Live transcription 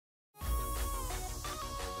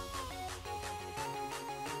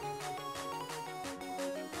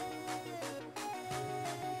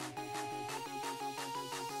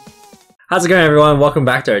How's it going, everyone? Welcome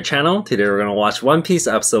back to our channel. Today we're going to watch One Piece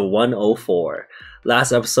episode 104.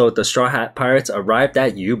 Last episode, the Straw Hat Pirates arrived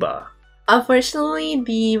at Yuba. Unfortunately,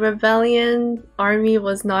 the rebellion army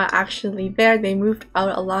was not actually there. They moved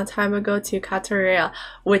out a long time ago to Kataria,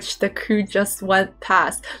 which the crew just went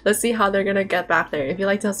past. Let's see how they're gonna get back there. If you'd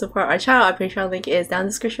like to support our channel, our Patreon link is down in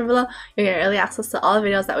the description below. You get early access to all the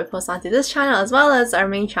videos that we post onto this channel as well as our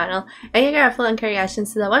main channel, and you get our full and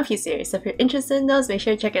reactions to the One Piece series. So if you're interested in those, make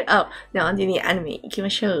sure to check it out. Now on to the anime.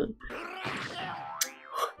 Ikimashou.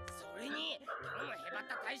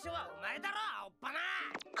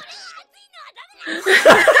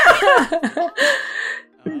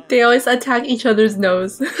 They always attack each other's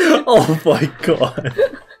nose. Oh my god.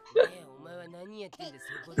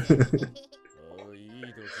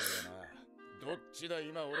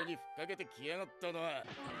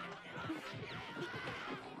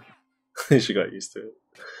 She got used to it.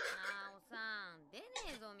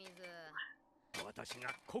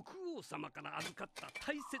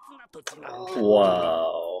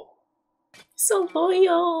 Wow. So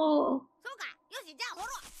loyal.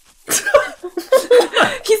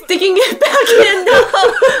 He's sticking it back in now.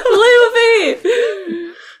 Leave me.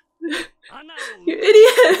 You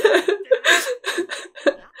idiot.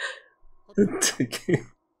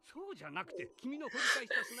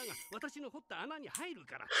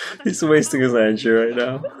 He's wasting his energy right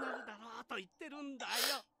now.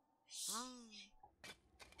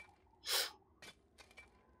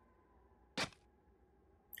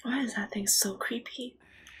 Why is that thing so creepy?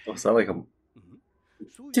 Oh, is that like a...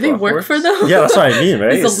 Do they work for them? Yeah, that's what I mean,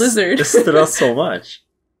 right? It's a lizard. It stood out so much.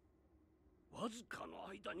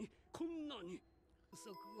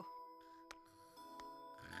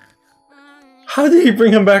 How did he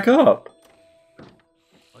bring him back up?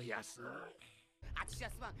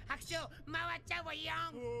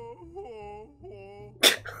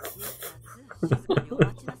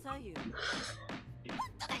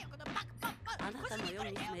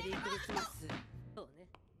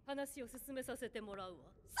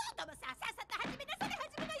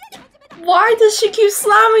 Why does she keep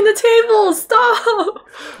slamming the table? Stop!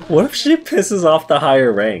 What if she pisses off the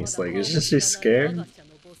higher ranks? Like, isn't she scared?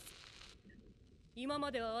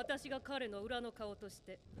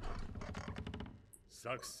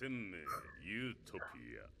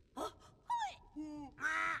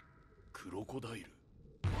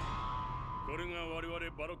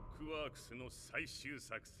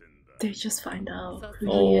 They just find out who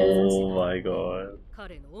he is. Oh my god.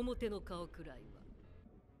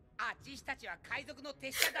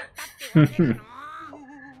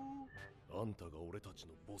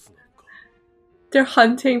 They're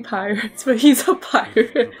hunting pirates, but he's a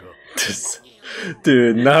pirate.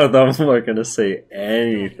 Dude, none of them are gonna say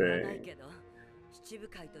anything.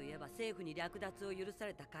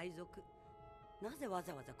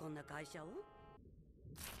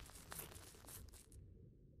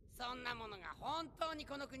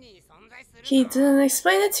 He didn't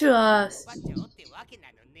explain it to us.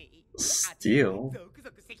 Steal?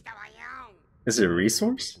 Is it a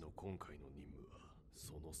resource?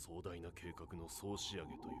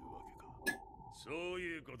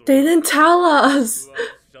 They didn't tell us.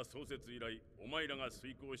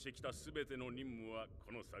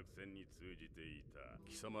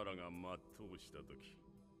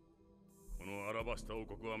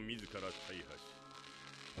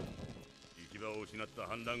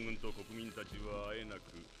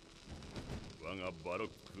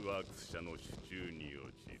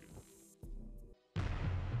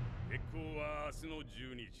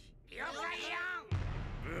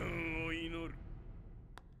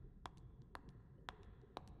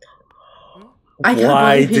 I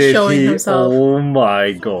can't believe he's showing himself. Oh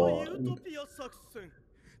my god.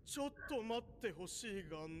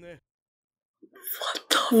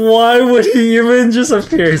 Why would he even just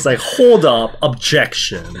appear? He's like, hold up,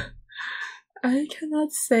 objection. I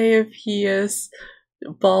cannot say if he is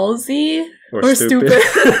ballsy or stupid.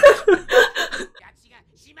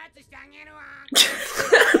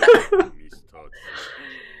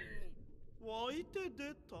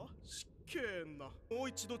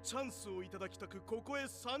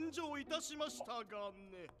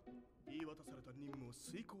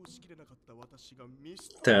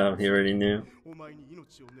 Damn, he already knew.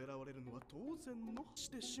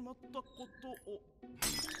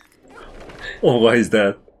 Oh, why is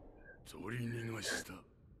that?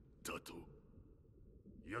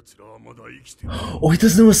 Oh, he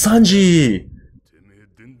doesn't know Sanji!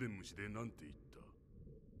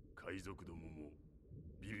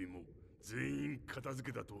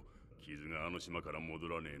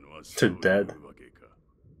 To dead.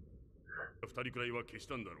 二人くらいは消し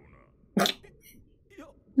たんだろうな。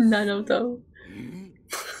None of them.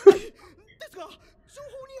 ですが、情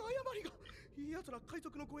報に誤りが。奴ら海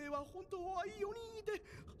賊の護衛は本当は4人いて、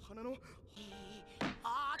花の。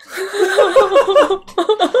あー、途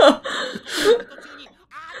中にあ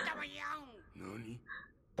ったわよ。何？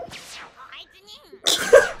こいつに。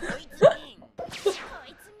こいつに。こい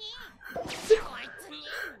つに。こいつに。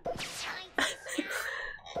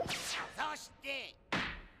そして、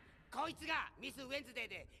こいつがミス・ウェンズデー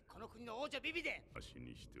で、この国の王女ビビで。足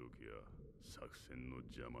にしておけや、作戦の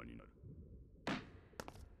邪魔になる。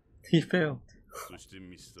He failed. そして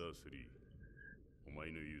ミスター3、お前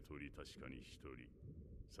の言う通り確かに一人、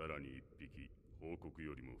さらに一匹、報告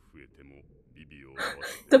よりも増えてもビビを合わ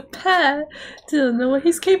せて。The pet doesn't know what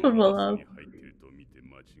he's capable of. 入ってると見て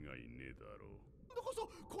間違いねえだろう。どこそ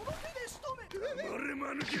この手で仕留め。我々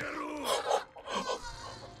の野郎。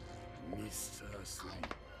ミスター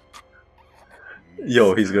3。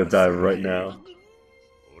Yo, he's gonna die right now.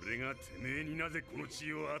 俺がてめえになぜこの地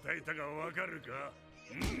位を与えたかわかるか？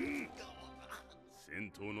戦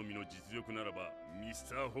闘のみの実力ならばミス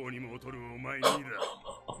ター4にも劣るお前にだ。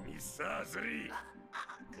ミスター3、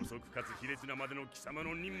補足かつ卑劣なまでの貴様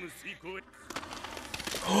の任務遂行へ。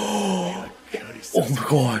Oh my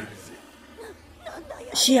god.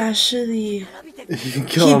 He actually. He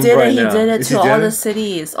He did right it. He now. did it Is to he all dead? the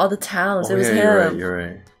cities, all the towns. Oh, It was yeah, him. you're right, you're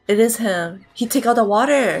right. It is him. He take out the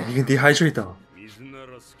water. You can dehydrate them.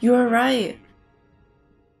 You were right.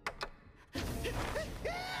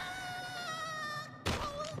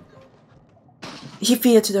 He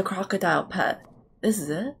feed it to the crocodile pet. This is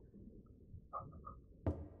it?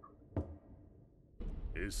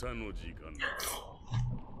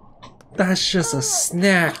 That's just a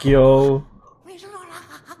snack, yo.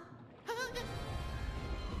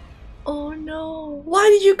 Oh no. Why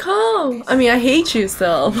did you come? I mean, I hate you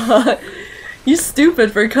still, but you're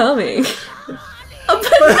stupid for coming. A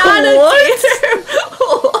banana gator?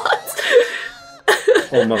 What?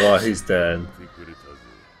 Oh my god, he's dead.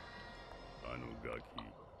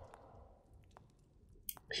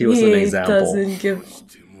 He was an example. Doesn't give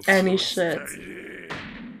any shit.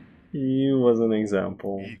 He was an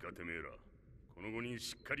example.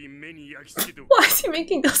 Why is he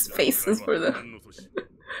making those faces for them?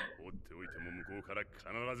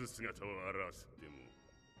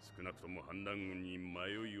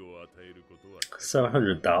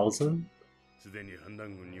 700,000? すでに反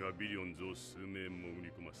乱軍にはビリオンズを数名潜り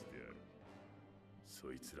込ませてある。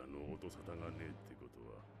そいつらの音沙汰がねえってこと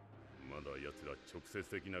は、まだ奴ら直接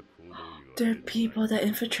的な行動には。There are people that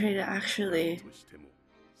infiltrated actually. としても、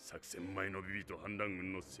作戦前のビビと反乱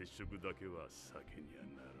軍の接触だけは避けには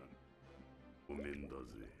ならん。ごめんだ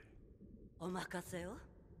ぜ。お任せを、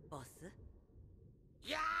ボス。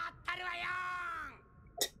やったるわよ。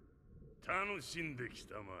楽しんでき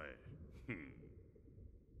たまえ。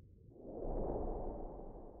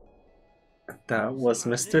That was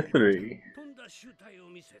Mr. 3. 飛んだ集体を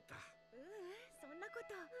見せた。そんなこ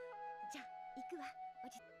と。じゃ、行くわ。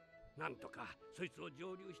なんとかそいつを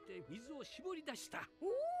蒸留して水を絞り出した。おお、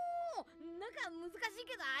なんか難しい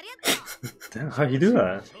けどありがとう。 Damn, how you do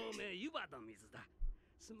that? 照明湯葉の水だ。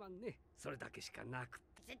すまんね、それだけしかなく。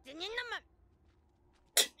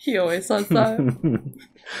 He always says that.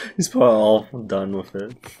 He's probably all done with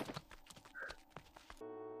it.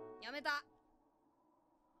 やめた。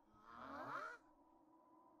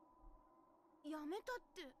やめたっ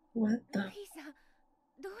て。 What ル the? フィさん、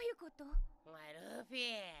どういうこと？お前ルフ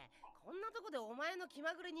ィ、こんなとこでお前の気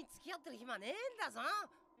まぐれに付き合ってる暇ねえんだぞ。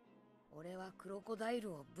俺はクロコダイ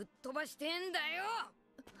ルをぶっ飛ばしてんだよ。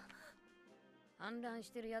反乱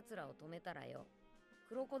してる奴らを止めたらよ、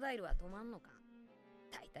クロコダイルは止まんのか。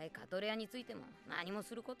大体カトレアについても何も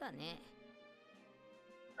することはねえ。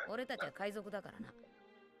俺たちは海賊だからな。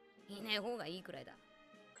いねえ方がいいくらいだ。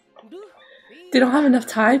 They don't have enough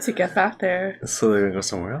time to get back there. So they're gonna go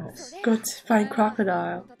somewhere else. Go to find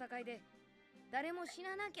crocodile. 戦いで誰も死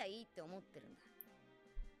ななきゃいいって思ってるんだ。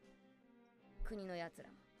国の奴ら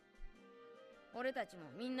も俺たちも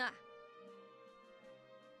みんな。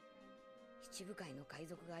七部会の海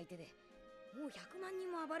賊が相手でもう100万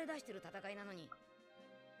人も暴れ出してる戦いなのに、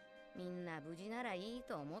みんな無事ならいい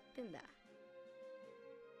と思ってんだ。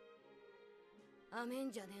アメ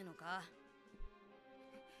ンじゃねえのか。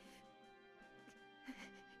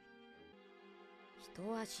人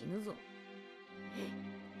は死ぬぞ。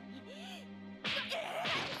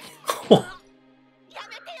や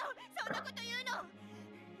めてよ、そんなこと言うの。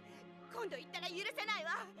今度言ったら許せない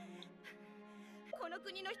わ。この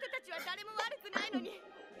国の人たちは誰も悪くないのに、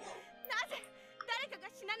なぜ誰か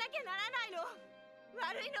が死ななきゃならないの。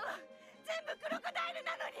悪いのは全部クロコダイル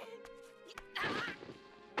なのに。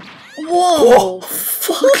Whoa!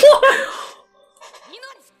 Fuck!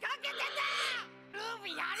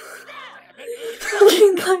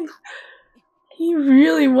 Fucking like, he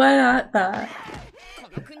really went at that. こ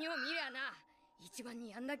の国を見りゃな、一番に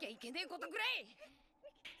やんなきゃいけねえことぐらい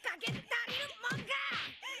かけ足りるもんか。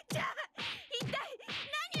じゃあ一体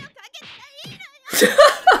何をかけたらいいのよ。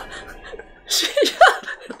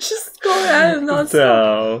 She's going at him nonstop. So あ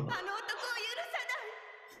の男を許さ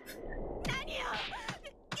ない。何を。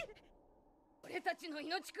俺たちの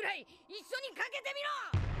命くらい一緒にかけてみ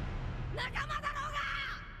ろ。仲間だろうが。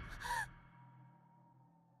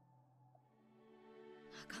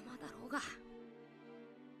仲間だろうが。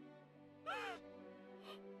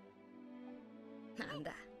なん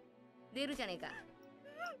だ、出るじゃねえか。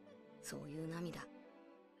そういう涙。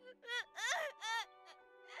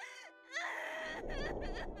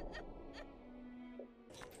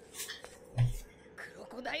クロ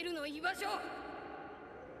コダイルの居場所。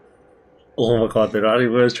 oh my god, they're not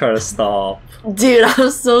even trying to stop. Dude, I'm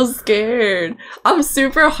so scared. I'm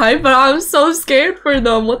super hyped, but I'm so scared for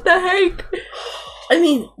them. What the heck? I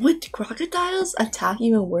mean, would crocodiles attack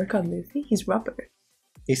even work on Luffy? He's rubber.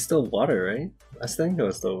 He's still water, right? I think it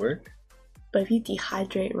would still work. But if you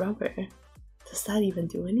dehydrate rubber, does that even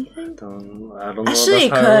do anything? I don't know. Actually,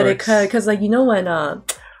 That's how it could, works. because like, you know when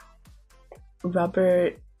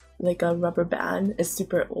rubber, like a rubber band is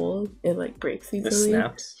super old, it like breaks It easily.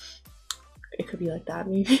 snaps. It could be like that,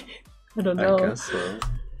 maybe. I don't I know. guess so.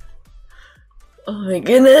 Oh my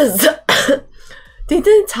goodness. They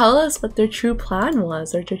didn't tell us what their true plan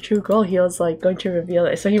was or their true goal. He was like going to reveal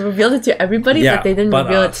it. So he revealed it to everybody, Yeah, but they didn't but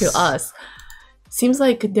reveal us. it to us. Seems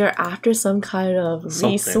like they're after some kind of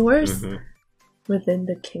Something. resource Mhm. within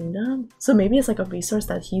the kingdom. So maybe it's like a resource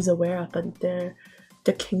that he's aware of, but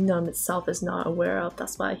the kingdom itself is not aware of.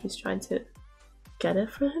 That's why he's trying to get it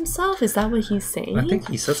for himself. Is that what he's saying? I think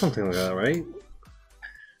he said something like that, right?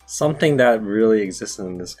 Something that really exists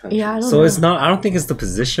in this country. Yeah, I don't so know. it's not. I don't think it's the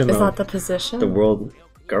position It's of not the position. the world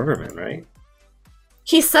government, right?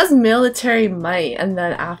 He says military might, and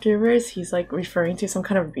then afterwards he's like referring to some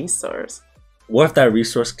kind of resource. What if that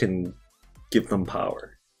resource can give them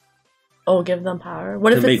power Oh, give them power. What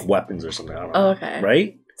to if make it's weapons or something? I don't know. oh, okay,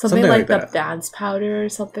 Right? something like the that. dance powder or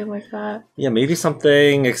something like that? Yeah, maybe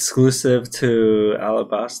something exclusive to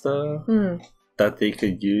Alabasta Hmm. that they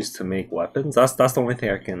could use to make weapons. That's the only thing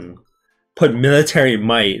I can put military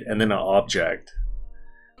might and then an object.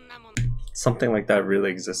 Something like that really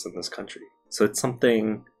exists in this country. So it's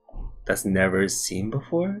something that's never seen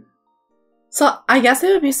before. So I guess it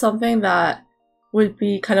would be something that would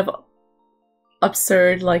be kind of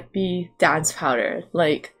absurd, like be dance powder,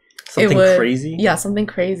 like Something would, crazy. Yeah, something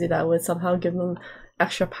crazy that would somehow give them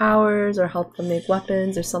extra powers or help them make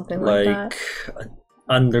weapons or something like that. An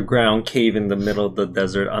underground cave in the middle of the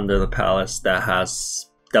desert under the palace that has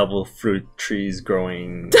devil fruit trees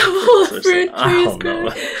growing. Devil fruit I trees don't know.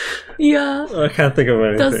 growing. Yeah, I can't think of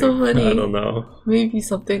anything. That's so funny. I don't know. maybe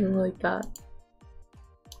something like that.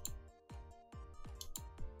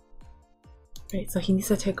 Right, so he needs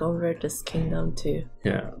to take over this kingdom to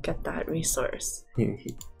Yeah. get that resource.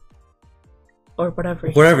 He- Or whatever.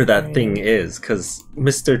 he's whatever that doing. thing is, because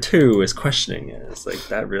Mr. 2 is questioning it. It's like,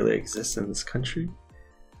 that really exists in this country?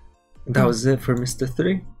 And that was it for Mr.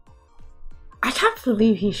 3? I can't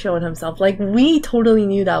believe he showed himself. Like, we totally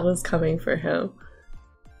knew that was coming for him.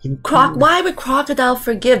 Why would Crocodile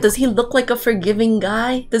forgive? Does he look like a forgiving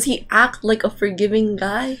guy? Does he act like a forgiving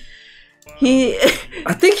guy? He...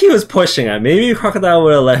 I think he was pushing it. Maybe Crocodile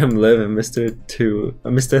would have let him live and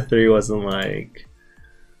Mr. 3 wasn't like,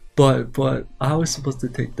 but I was supposed to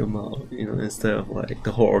take them out, you know, instead of like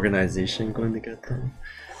the whole organization going to get them.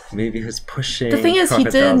 Maybe he's pushing. The thing is, he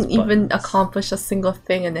Crocodile's didn't even buttons. accomplish a single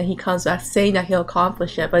thing, and then he comes back saying that he'll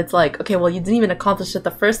accomplish it. But it's like, okay, well, you didn't even accomplish it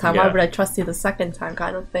the first time. Why Yeah. would I trust you the second time,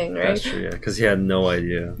 kind of thing, right? That's true, yeah, because he had no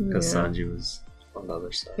idea, because Yeah. Sanji was on the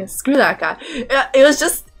other side. Yeah, screw that guy. It was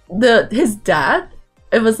just his death.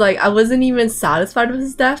 It was like I wasn't even satisfied with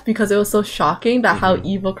his death because it was so shocking that how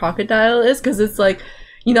evil Crocodile is. Because it's like,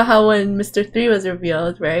 you know how when Mr. 3 was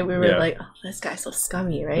revealed, right? We were Yeah. like, oh, this guy's so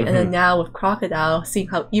scummy, right? And then now with Crocodile, seeing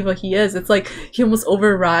how evil he is, it's like he almost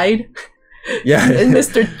override Yeah. in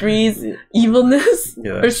Mr. 3's evilness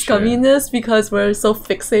Yeah, or that's true. scumminess because we're so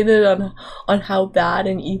fixated on how bad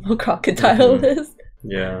and evil Crocodile is.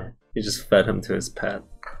 Yeah, he just fed him to his pet.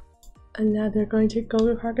 And now they're going to go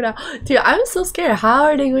to Crocodile. Dude, I'm so scared. How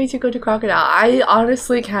are they going to go to Crocodile? I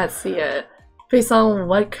honestly can't see it. Based on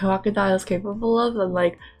what Crocodile is capable of, and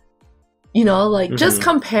like, you know, like just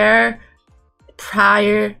compare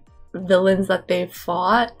prior villains that they've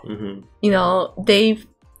fought. You know, they've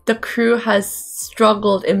the crew has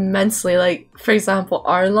struggled immensely. Like, for example,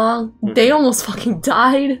 Arlong, they almost fucking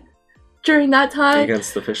died during that time.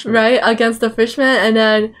 Against the fishermen. Right? Against the fishmen. And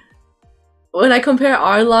then when I compare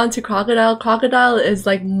Arlong to Crocodile, Crocodile is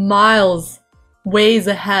like miles, ways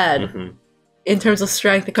ahead in terms of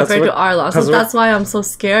strength compared to Arlong. So that's why I'm so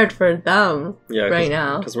scared for them right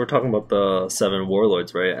now. Because we're talking about the 7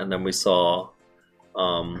 warlords, right? And then we saw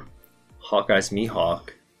Hawkeye's Mihawk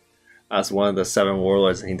as one of the 7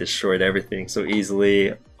 warlords, and he destroyed everything so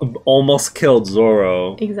easily. Almost killed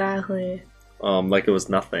Zoro. Exactly. Like it was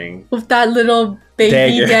nothing. With that little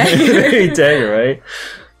baby dagger. Dagger, right?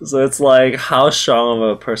 So it's like, how strong of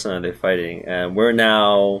a person are they fighting? And we're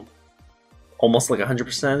now almost like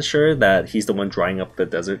 100% sure that he's the one drying up the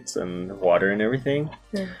deserts and water and everything.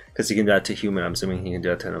 Because he can do that to human. I'm assuming he can do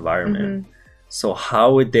that to an environment. So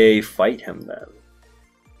how would they fight him then?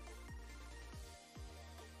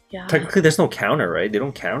 Yeah. Technically, there's no counter, right? They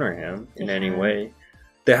don't counter him in any way.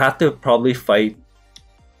 They have to probably fight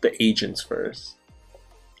the agents first,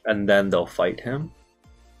 and then they'll fight him.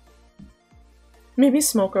 Maybe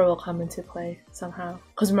Smoker will come into play somehow.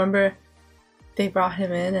 Because remember, they brought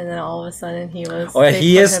him in, and then all of a sudden he was. Oh yeah,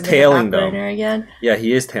 he is tailing them again. Yeah,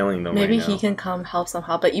 he is tailing them. Maybe right he now. can come help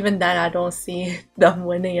somehow. But even then, I don't see them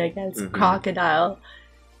winning against Crocodile.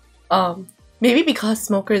 Maybe because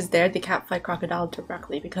Smoker is there, they can't fight Crocodile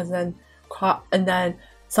directly, because then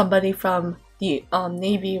somebody from the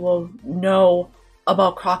Navy will know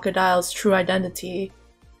about Crocodile's true identity,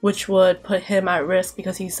 which would put him at risk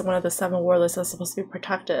because he's one of the 7 warlords that's supposed to be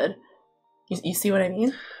protected. You see what I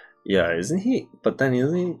mean? Yeah, isn't he? But then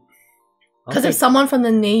isn't he? Because if someone from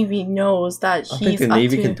the Navy knows that I think the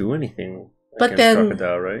Navy can do anything. But then,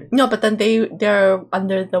 Crocodile, right? No, but then they're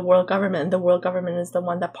under the world government, and the world government is the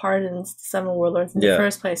one that pardons the 7 warlords in the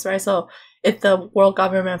first place, right? So if the world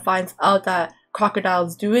government finds out that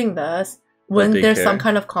Crocodile's doing this, wouldn't there some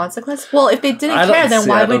kind of consequence? Well, if they didn't care, then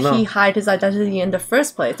why would he hide his identity in the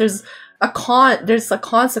first place? There's a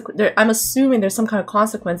consequence. I'm assuming there's some kind of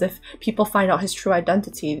consequence if people find out his true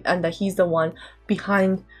identity and that he's the one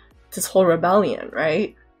behind this whole rebellion,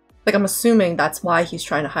 right? Like, I'm assuming that's why he's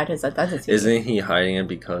trying to hide his identity. Isn't he hiding it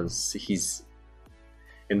because he's,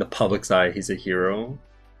 in the public's eye, he's a hero?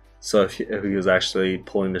 So if he was actually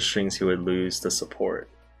pulling the strings, he would lose the support.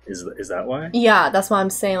 Is that why? Yeah, that's why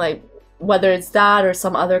I'm saying, like, whether it's that or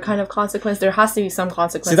some other kind of consequence, there has to be some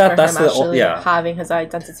consequence for him actually having his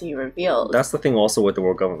identity revealed. That's the thing also with the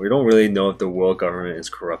world government. We don't really know if the world government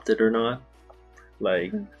is corrupted or not.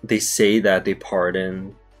 Like, they say that they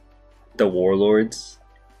pardon the warlords,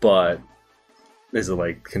 but is it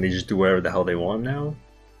like, can they just do whatever the hell they want now?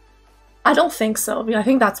 I don't think so. I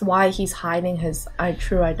think that's why he's hiding his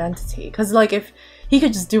true identity. Because, like, if he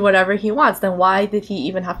could just do whatever he wants, then why did he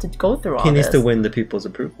even have to go through all this? He needs to win the people's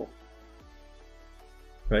approval.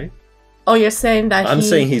 Right? Oh, you're saying that I'm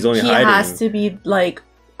saying he's only hiding. He has to be, like,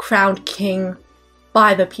 crowned king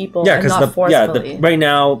by the people and not forcefully. Right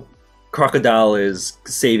now, Crocodile is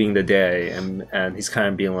saving the day, and he's kind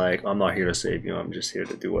of being like, I'm not here to save you, I'm just here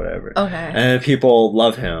to do whatever. Okay. And people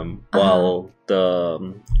love him, while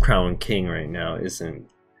the crown king right now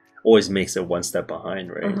always makes it one step behind,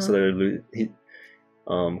 right? So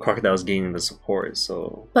Crocodile's gaining the support,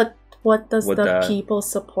 so... But what does the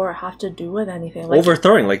people's support have to do with anything? Like,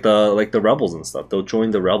 overthrowing, like the rebels and stuff. They'll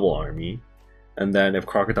join the rebel army. And then if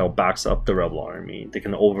Crocodile backs up the rebel army, they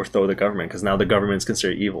can overthrow the government, because now the government is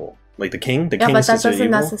considered evil. Like the king is considered evil. Yeah, but that doesn't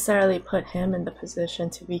necessarily put him in the position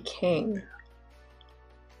to be king.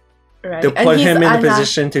 Right? They put him in the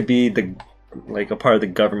position to be a part of the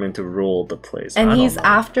government to rule the place. And he's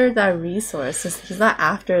after that resource. He's not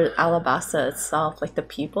after Alabasta itself, like the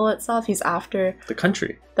people itself. He's after the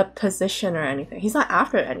country, the position or anything. He's not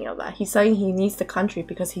after any of that. He's saying he needs the country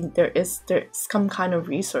because there's some kind of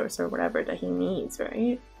resource or whatever that he needs,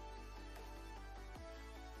 right?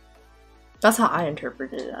 That's how I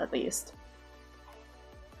interpreted it, at least.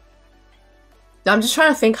 I'm just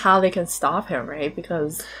trying to think how they can stop him, right?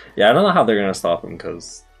 Because I don't know how they're gonna stop him,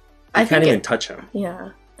 because I can't even touch him.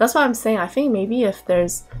 Yeah, that's what I'm saying. I think maybe if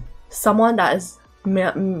there's someone that is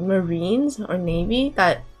Marines or Navy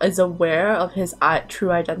that is aware of his true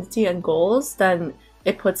identity and goals, then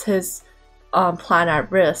it puts his plan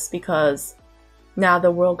at risk, because now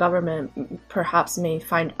the world government perhaps may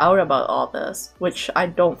find out about all this, which I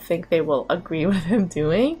don't think they will agree with him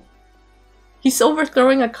doing. He's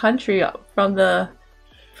overthrowing a country from the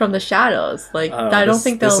shadows. Like, I don't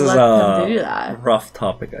think they'll let him do that. Rough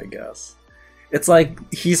topic, I guess. It's like,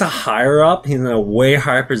 he's a higher up, he's in a way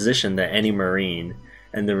higher position than any Marine,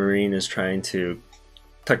 and the Marine is trying to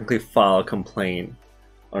technically file a complaint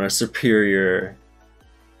on a superior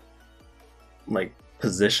like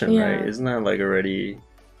position, Yeah. right? Isn't that like already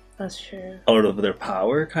That's true. out of their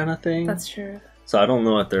power kind of thing? That's true. So I don't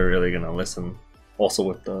know if they're really gonna listen. Also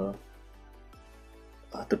with the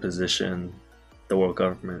position the world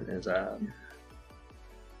government is at.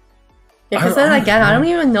 Yeah, because then again, I don't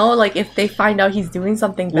even know like if they find out he's doing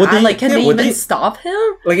something bad. Like, can they even stop him?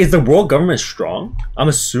 Like, is the world government strong? I'm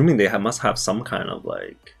assuming they must have some kind of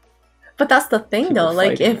like. But that's the thing, though.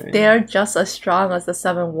 Like, fighting, if right? they're just as strong as the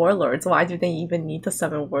 7 warlords, why do they even need the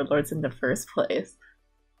 7 warlords in the first place?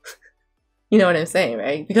 You know what I'm saying,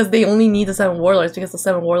 right? Because they only need the 7 warlords because the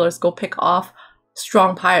 7 warlords go pick off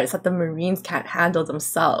strong pirates that the Marines can't handle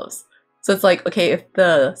themselves. So it's like, okay, if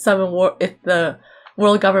the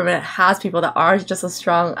world government has people that are just as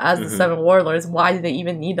strong as the 7 warlords, why do they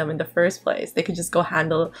even need them in the first place? They could just go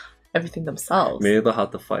handle everything themselves. Maybe they'll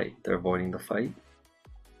have to fight. They're avoiding the fight.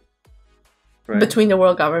 Right? Between the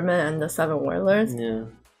world government and the 7 warlords? Yeah.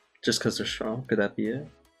 Just because they're strong. Could that be it?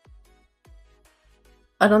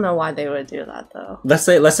 I don't know why they would do that, though. Let's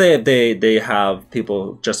say if they have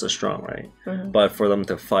people just as strong, right? But for them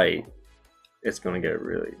to fight, it's gonna get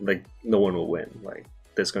really like no one will win. Like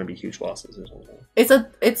there's gonna be huge losses or something.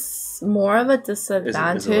 It's more of a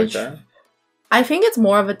disadvantage. Is it like that? I think it's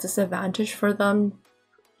more of a disadvantage for them.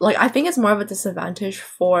 Like, I think it's more of a disadvantage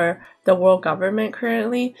for the world government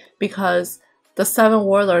currently because the 7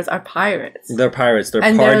 warlords are pirates. They're pirates. They're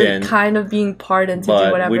and pardoned. They're kind of being pardoned to do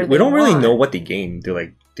But whatever we don't really want. know what they gain. Do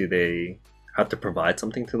they have to provide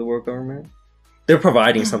something to the world government? They're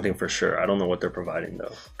providing something for sure. I don't know what they're providing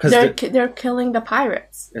though. Because they're killing the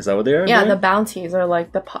pirates. Is that what they are? Yeah, doing? the bounties are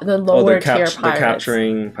like the lower tier pirates. They're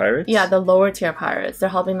capturing pirates? Yeah, the lower tier pirates. They're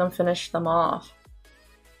helping them finish them off.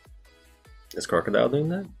 Is Crocodile doing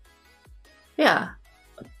that? Yeah.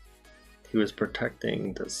 He was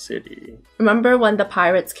protecting the city. Remember when the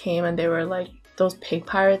pirates came and they were like those pig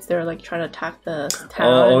pirates? They were like trying to attack the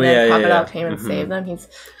town, and then Crocodile came and saved them.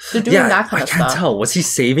 They're doing that kind of stuff. I can't tell. Was he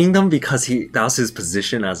saving them because that was his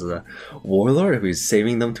position as a warlord, or he was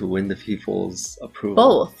saving them to win the people's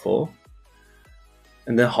approval? Both.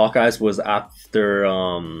 And then Hawkeye's was after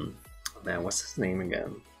man, what's his name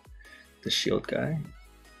again? The shield guy.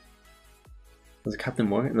 Was it Captain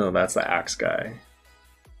Morgan? No, that's the axe guy.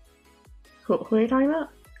 Who are you talking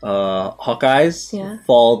about? Hawkeye's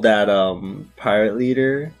followed that pirate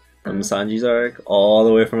leader from Sanji's arc all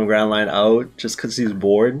the way from Grand Line out just because he's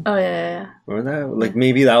bored. Oh yeah. Remember that? Like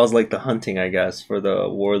maybe that was like the hunting, I guess, for the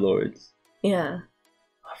warlords. Yeah.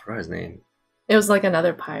 I forgot his name. It was like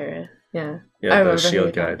another pirate. Yeah. Yeah, the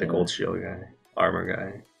shield guy, the gold shield guy, armor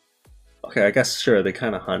guy. Okay, I guess sure they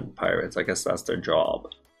kind of hunt pirates. I guess that's their job.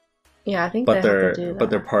 Yeah, I think they have to do that. But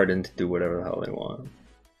they're pardoned to do whatever the hell they want.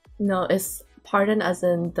 No, it's pardoned as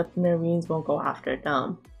in the Marines won't go after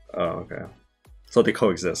them. Oh, okay. So they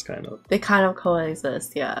coexist, kind of. They kind of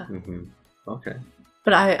coexist, yeah. Okay.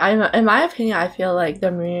 But I, in my opinion, I feel like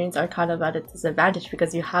the Marines are kind of at a disadvantage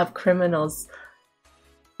because you have criminals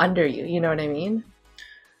under you. You know what I mean?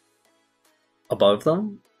 Above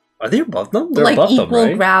them? Are they above them? They're like above equal them,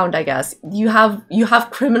 right? ground, I guess. You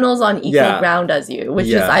have criminals on equal ground as you, which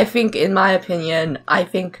is, I think, in my opinion, I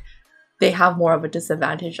think they have more of a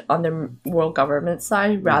disadvantage on the world government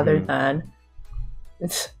side rather than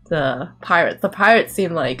the pirates. The pirates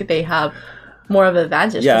seem like they have more of an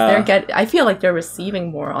advantage because I feel like they're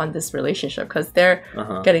receiving more on this relationship because they're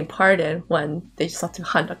getting pardoned when they just have to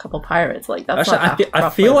hunt a couple pirates. Like that's actually,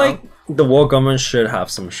 I feel like the world government should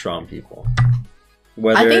have some strong people.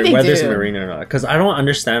 Whether it's Marine or not, because I don't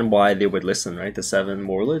understand why they would listen, right? The 7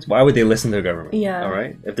 warlords, why would they listen to the government? Yeah, all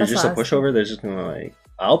right. If they're just a pushover, they're just gonna like,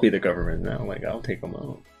 I'll be the government now. Like, I'll take them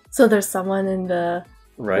out. So there's someone in the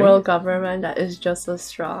world government that is just as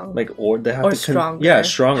strong, like, or they have to stronger. Yeah,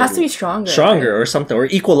 stronger. Has to be stronger, or something, or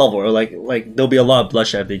equal level, or like there'll be a lot of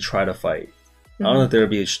bloodshed if they try to fight. I don't know if there'll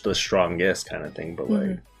be the strongest kind of thing, but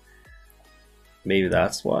like. Maybe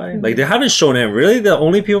that's why. Like, they haven't shown it. Really, the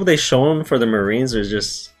only people they've shown for the Marines is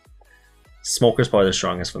just... Smoker's probably the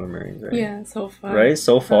strongest for the Marines, right? Yeah, so far. Right?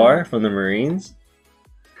 So far, from the Marines.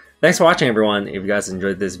 Thanks for watching, everyone. If you guys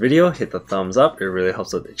enjoyed this video, hit the thumbs up. It really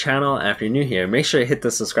helps with the channel. And if you're new here, make sure you hit the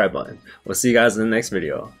subscribe button. We'll see you guys in the next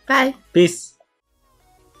video. Bye. Peace.